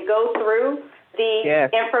office and go through the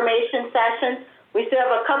information sessions. We still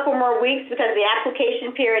have a couple more weeks because the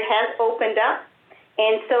application period has opened up.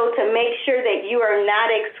 And so to make sure that you are not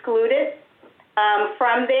excluded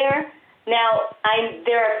from there. Now,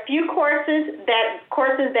 there are a few courses that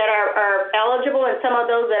are eligible and some of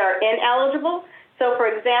those that are ineligible. So, for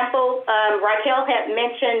example, Raquel had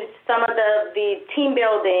mentioned some of the team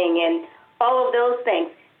building and all of those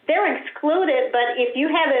things. They're excluded, but if you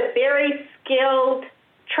have a very skilled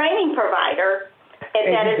training provider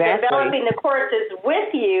that is developing the courses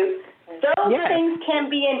with you, those things can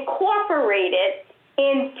be incorporated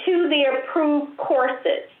into the approved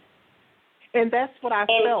courses. And that's what I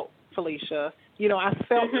felt, Felicia. I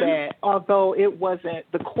felt that although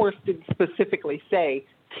the course didn't specifically say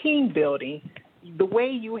team building, the way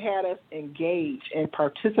you had us engage and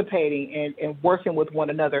participating and working with one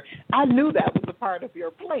another, I knew that was a part of your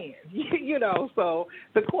plan, so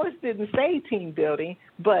the course didn't say team building,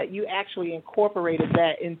 but you actually incorporated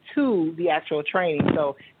that into the actual training.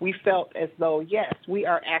 So we felt as though, yes, we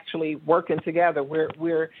are actually working together.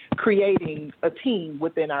 We're creating a team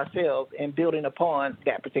within ourselves and building upon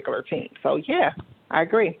that particular team. So, yeah, I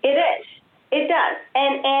agree. It is. It does.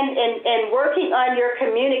 And working on your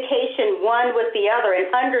communication one with the other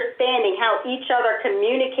and understanding how each other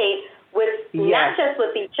communicate with not just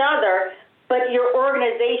with each other, but your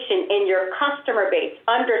organization and your customer base,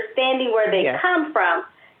 understanding where they come from.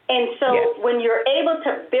 And so when you're able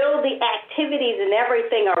to build the activities and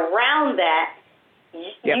everything around that,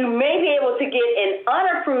 you may be able to get an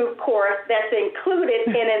unapproved course that's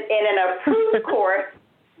included in an approved course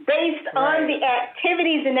based on the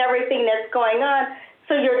activities and everything that's going on.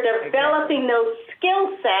 So you're developing those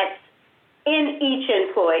skill sets in each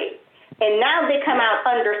employee. And now they come out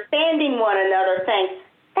understanding one another, saying,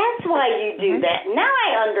 that's why you do that. Now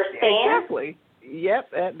I understand. Exactly.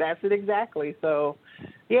 Yep, that's it exactly. So,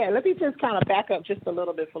 let me just kind of back up just a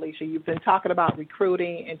little bit, Felicia. You've been talking about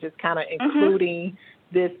recruiting and just kind of including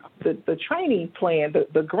the training plan,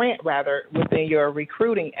 the grant rather, within your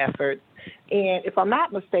recruiting efforts. And if I'm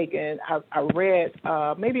not mistaken, I read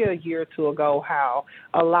maybe a year or two ago how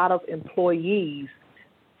a lot of employees,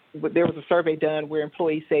 there was a survey done where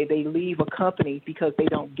employees say they leave a company because they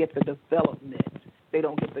don't get the development they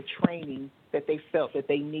don't get the training that they felt that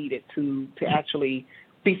they needed to actually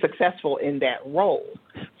be successful in that role.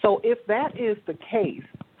 So if that is the case,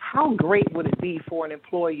 how great would it be for an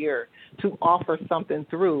employer to offer something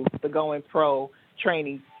through the Going Pro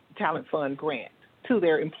Training Talent Fund grant to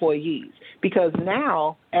their employees? Because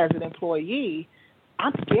now, as an employee,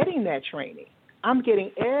 I'm getting that training. I'm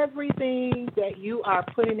getting everything that you are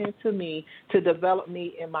putting into me to develop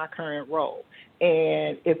me in my current role.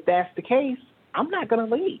 And if that's the case, I'm not going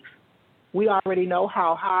to leave. We already know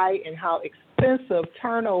how high and how expensive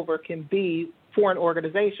turnover can be for an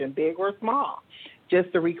organization, big or small.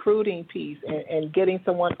 Just the recruiting piece and getting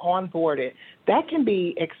someone onboarded, that can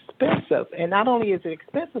be expensive. And not only is it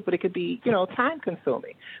expensive, but it could be, time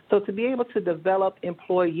consuming. So to be able to develop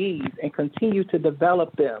employees and continue to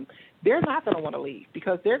develop them, they're not going to want to leave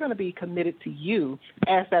because they're going to be committed to you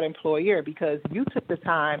as that employer because you took the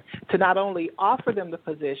time to not only offer them the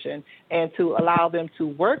position and to allow them to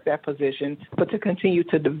work that position, but to continue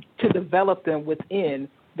to develop them within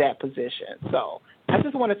that position. So I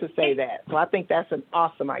just wanted to say that. So I think that's an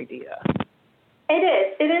awesome idea. It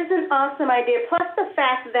is. It is an awesome idea. Plus the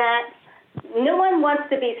fact that no one wants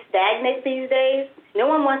to be stagnant these days. No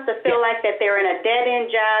one wants to feel like that they're in a dead-end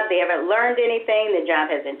job. They haven't learned anything. The job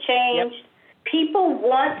hasn't changed. People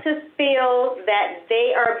want to feel that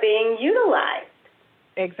they are being utilized.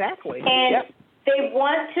 Exactly. And they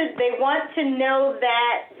want to know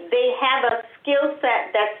that they have a skill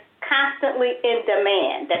set that's constantly in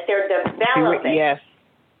demand, that they're developing.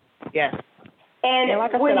 Yes. And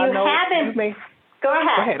like I when said, you haven't, go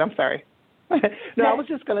ahead. Go ahead. I'm sorry. No, I was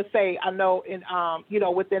just going to say, I know in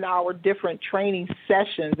within our different training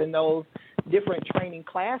sessions and those different training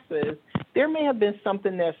classes, there may have been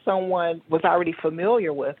something that someone was already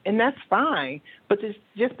familiar with, and that's fine. But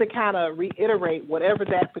just to kind of reiterate whatever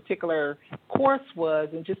that particular course was,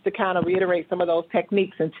 and just to kind of reiterate some of those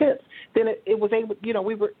techniques and tips, then it was able,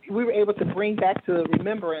 we were able to bring back to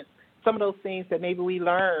remembrance some of those things that maybe we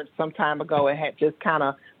learned some time ago and had just kind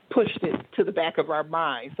of pushed it to the back of our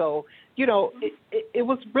mind. So, it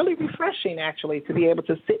was really refreshing, actually, to be able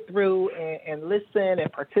to sit through and listen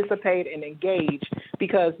and participate and engage,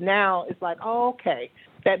 because now it's like, okay,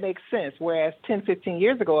 that makes sense. Whereas 10, 15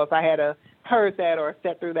 years ago, if I had heard that or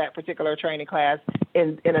sat through that particular training class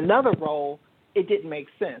in another role, it didn't make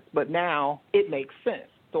sense. But now it makes sense.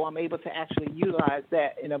 So I'm able to actually utilize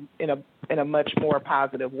that in a much more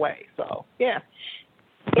positive way. So, yeah.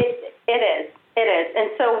 It is. It is.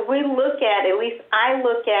 And so we look at least I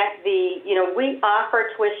look at we offer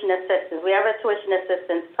tuition assistance. We have a tuition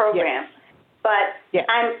assistance program. Yes. But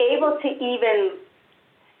I'm able to even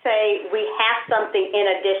say we have something in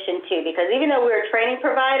addition to, because even though we're a training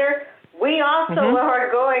provider, we also are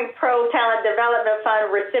Going Pro Talent Development Fund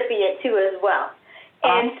recipient too as well.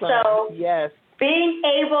 And awesome. So being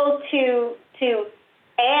able to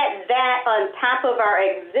add that on top of our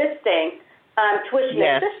existing tuition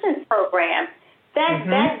assistance program,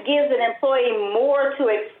 that gives an employee more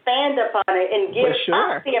to expand upon it and gives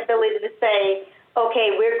us the ability to say,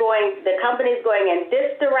 okay, the company's going in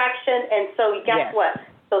this direction, and so guess what?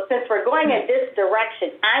 So since we're going in this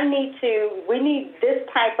direction, we need this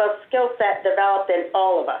type of skill set developed in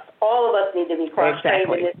all of us. All of us need to be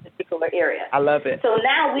cross-trained in this particular area. I love it. So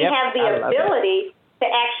now we have the ability to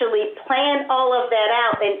actually plan all of that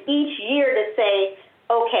out, and each year to say,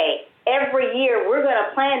 okay, every year we're going to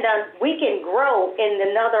plan on, we can grow in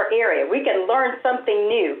another area. We can learn something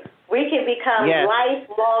new. We can become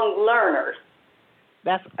lifelong learners.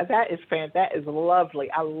 That is fantastic. That is lovely.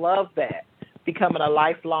 I love that, becoming a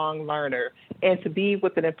lifelong learner, and to be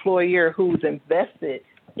with an employer who's invested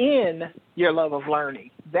in your love of learning.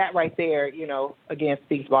 That right there, again,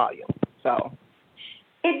 speaks volumes. So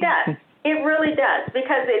it does. It really does,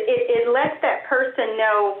 because it lets that person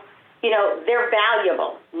know, they're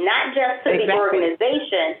valuable, not just to the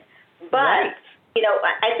organization, but,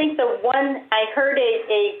 I think I heard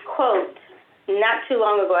a quote not too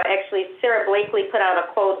long ago. Actually, Sarah Blakely put out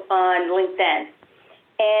a quote on LinkedIn,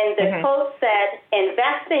 and the quote said,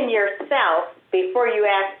 invest in yourself before you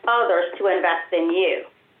ask others to invest in you.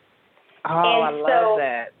 Oh, I love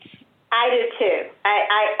that. I do too.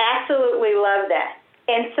 I absolutely love that.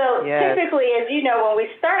 And so typically, as you know, when we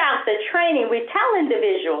start out the training, we tell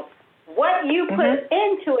individuals, what you put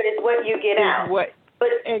into it is what you get out.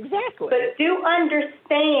 Exactly. But do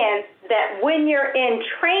understand that when you're in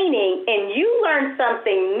training and you learn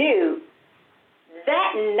something new,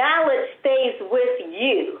 that knowledge stays with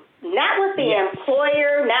you, not with the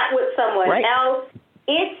employer, not with someone else.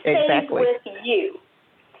 It stays with you.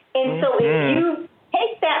 And so if you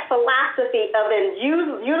take that philosophy of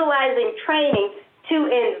utilizing training to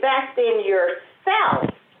invest in yourself,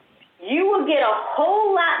 yourself, you will get a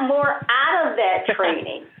whole lot more out of that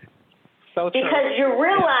training. So true. Because you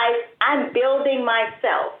realize I'm building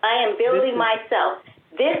myself. I am building myself.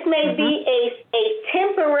 This may be a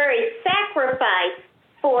temporary sacrifice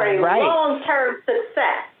for a long-term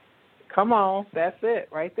success. Come on. That's it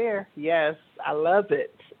right there. Yes, I love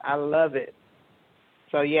it. I love it.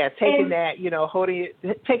 So, yeah, taking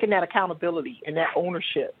that accountability and that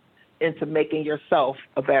ownership into making yourself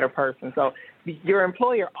a better person. So your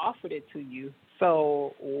employer offered it to you,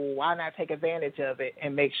 so why not take advantage of it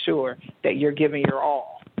and make sure that you're giving your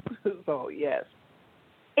all? So, yes.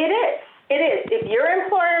 It is. It is. If your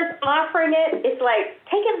employer is offering it, it's like,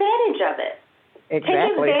 take advantage of it.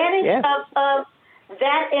 Exactly. Take advantage of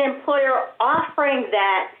that employer offering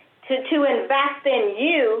that to invest in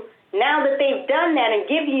you. Now that they've done that and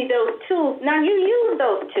give you those tools, now you use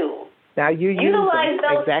those tools. Now you utilize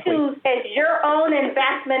those exactly. tools as your own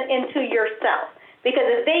investment into yourself. Because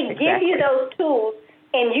if they give you those tools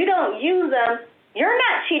and you don't use them, you're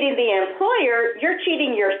not cheating the employer, you're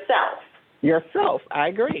cheating yourself. Yourself, I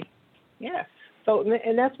agree. Yeah. So,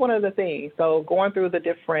 and that's one of the things. So going through the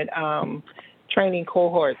different training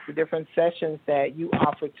cohorts, the different sessions that you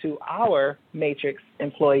offer to our Matrix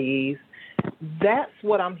employees, that's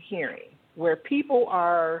what I'm hearing, where people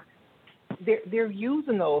are, they're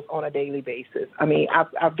using those on a daily basis. I mean,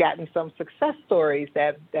 I've gotten some success stories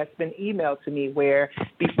that's been emailed to me where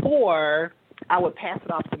before I would pass it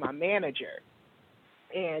off to my manager.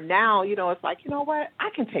 And now, it's like, you know what? I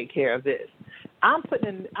can take care of this. I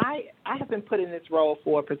have been put in this role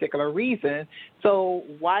for a particular reason, so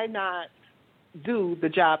why not do the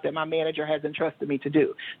job that my manager has entrusted me to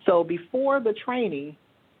do? So before the training,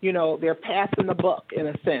 they're passing the buck in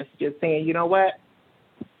a sense, just saying, you know what?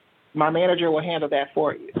 My manager will handle that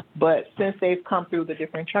for you. But since they've come through the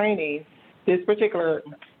different trainings, this particular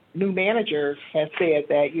new manager has said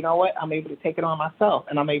that, you know what, I'm able to take it on myself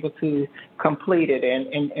and I'm able to complete it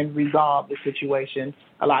and resolve the situation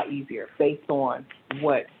a lot easier based on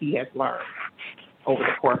what he has learned over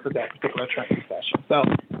the course of that particular training session. So,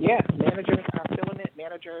 yes, managers are feeling it.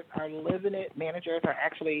 Managers are living it. Managers are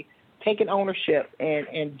actually taking ownership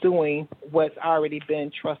and doing what's already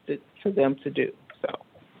been trusted to them to do. So.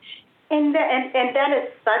 And that is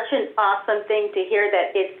such an awesome thing to hear,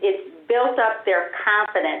 that it's built up their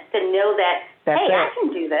confidence to know that, I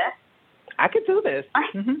can do this. I can do this. I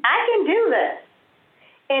can do this.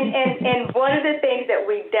 And one of the things that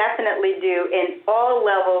we definitely do in all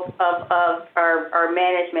levels of our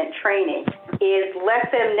management training is let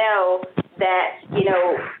them know that,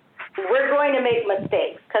 we're going to make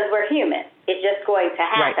mistakes because we're human. It's just going to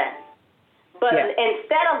happen. Right. But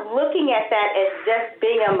instead of looking at that as just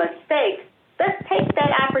being a mistake, let's take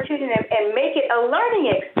that opportunity and make it a learning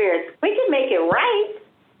experience. We can make it right.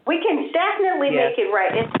 We can definitely make it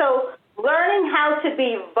right. And so learning how to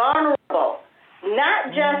be vulnerable,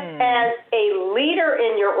 not just as a leader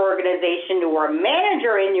in your organization or a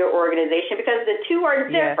manager in your organization, because the two are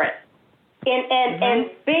different. And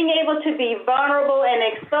being able to be vulnerable and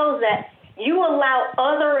expose that, you allow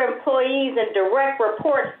other employees and direct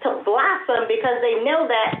reports to blossom because they know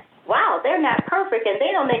that, wow, they're not perfect and they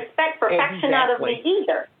don't expect perfection out of me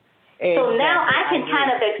either. So now I can kind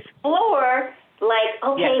of explore, like,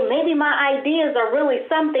 okay, maybe my ideas are really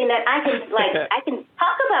something that I can, I can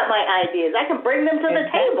talk about my ideas. I can bring them to the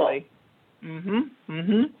table.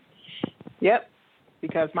 Yep.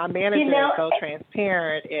 Because my manager is so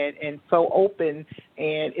transparent and so open,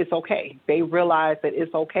 and it's okay. They realize that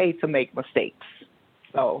it's okay to make mistakes.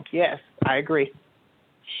 So, yes, I agree.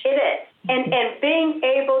 It is. And being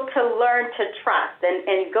able to learn to trust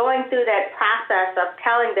and going through that process of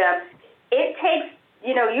telling them, it takes,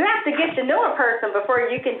 you have to get to know a person before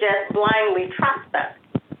you can just blindly trust them.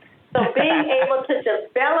 So being able to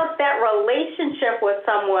develop that relationship with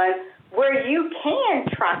someone where you can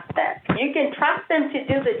trust them. You can trust them to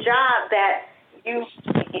do the job that you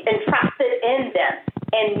entrusted in them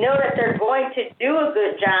and know that they're going to do a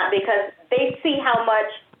good job because they see how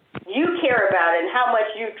much you care about it and how much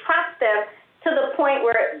you trust them, to the point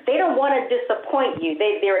where they don't want to disappoint you.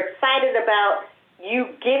 They're excited about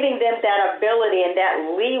you giving them that ability and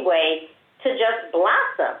that leeway to just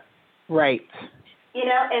blossom. Right.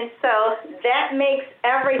 And so that makes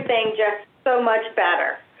everything just so much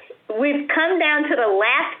better. We've come down to the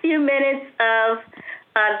last few minutes of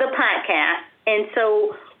the podcast, and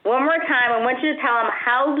so one more time, I want you to tell them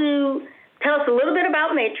tell us a little bit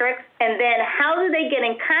about Matrix, and then how do they get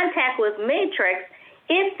in contact with Matrix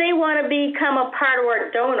if they want to become a part or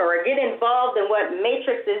a donor or get involved in what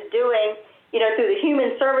Matrix is doing, through the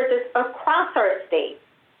human services across our state.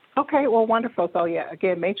 Okay, well, wonderful. So,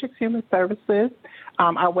 again, Matrix Human Services.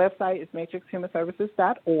 Our website is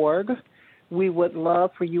matrixhumanservices.org. We would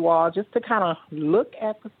love for you all just to kind of look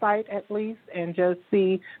at the site at least and just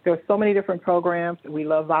see there's so many different programs. We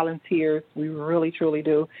love volunteers. We really, truly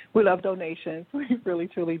do. We love donations. We really,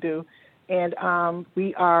 truly do. And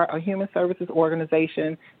we are a human services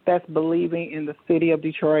organization that's believing in the city of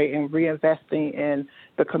Detroit and reinvesting in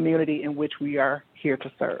the community in which we are here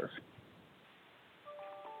to serve.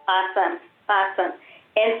 Awesome.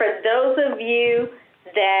 And for those of you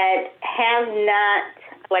that have not,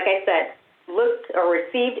 like I said, looked or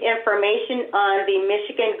received information on the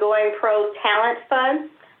Michigan Going Pro Talent Fund,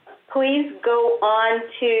 please go on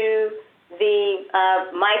to the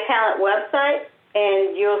My Talent website,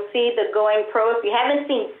 and you'll see the Going Pro. If you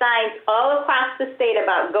haven't seen signs all across the state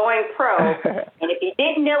about Going Pro, and if you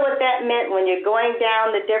didn't know what that meant when you're going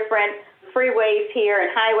down the different freeways here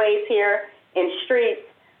and highways here and streets,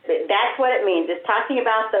 that's what it means. It's talking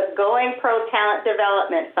about the Going Pro Talent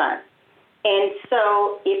Development Fund. And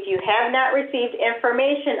so if you have not received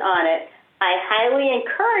information on it, I highly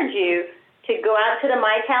encourage you to go out to the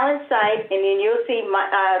My Talent site, and then you'll see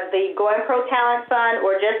the Going Pro Talent Fund,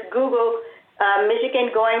 or just Google Michigan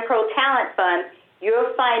Going Pro Talent Fund.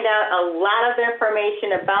 You'll find out a lot of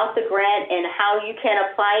information about the grant and how you can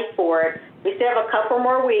apply for it. We still have a couple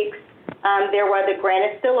more weeks there where the grant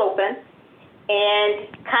is still open. And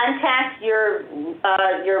contact your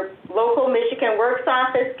local Michigan Works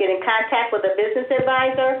office, get in contact with a business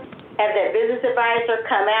advisor, have that business advisor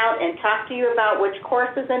come out and talk to you about which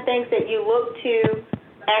courses and things that you look to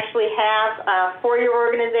actually have for your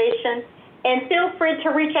organization. And feel free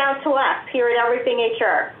to reach out to us here at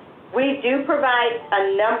EverythingHR. We do provide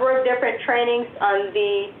a number of different trainings on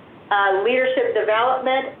the leadership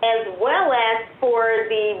development, as well as for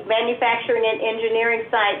the manufacturing and engineering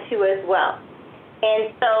side too as well.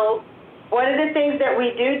 And so one of the things that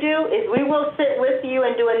we do is we will sit with you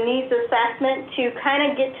and do a needs assessment to kind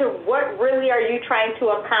of get to what really are you trying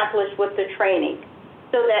to accomplish with the training,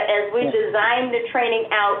 so that as we design the training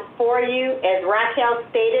out for you, as Raquel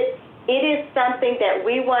stated, it is something that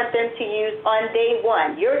we want them to use on day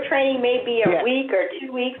one. Your training may be a week or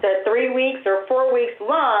 2 weeks or 3 weeks or 4 weeks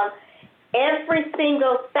long. Every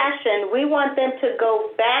single session, we want them to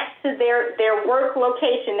go back to their work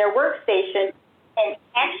location, their workstation, and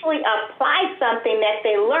actually apply something that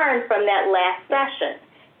they learned from that last session.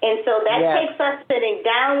 And so that takes us sitting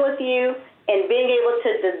down with you and being able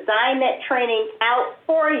to design that training out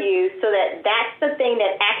for you so that that's the thing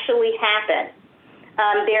that actually happened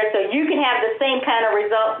there, so you can have the same kind of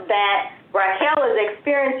results that Raquel is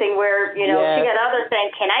experiencing, where, she got others saying,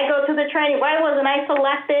 can I go to the training? Why wasn't I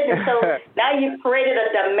selected? And so now you've created a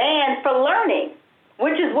demand for learning,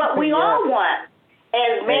 which is what we all want.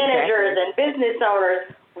 As managers and business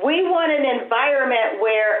owners, we want an environment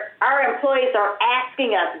where our employees are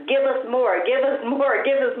asking us, give us more, give us more,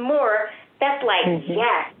 give us more. That's like,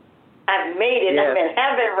 yes, I've made it. I'm in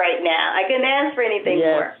heaven right now. I couldn't ask for anything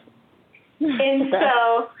more. And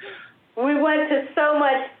so we want to so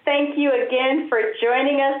much thank you again for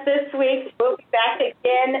joining us this week. We'll be back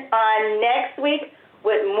again on next week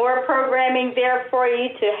with more programming there for you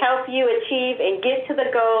to help you achieve and get to the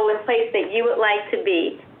goal and place that you would like to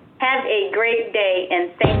be. Have a great day, and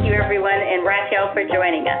thank you, everyone, and Raquel for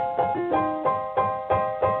joining us.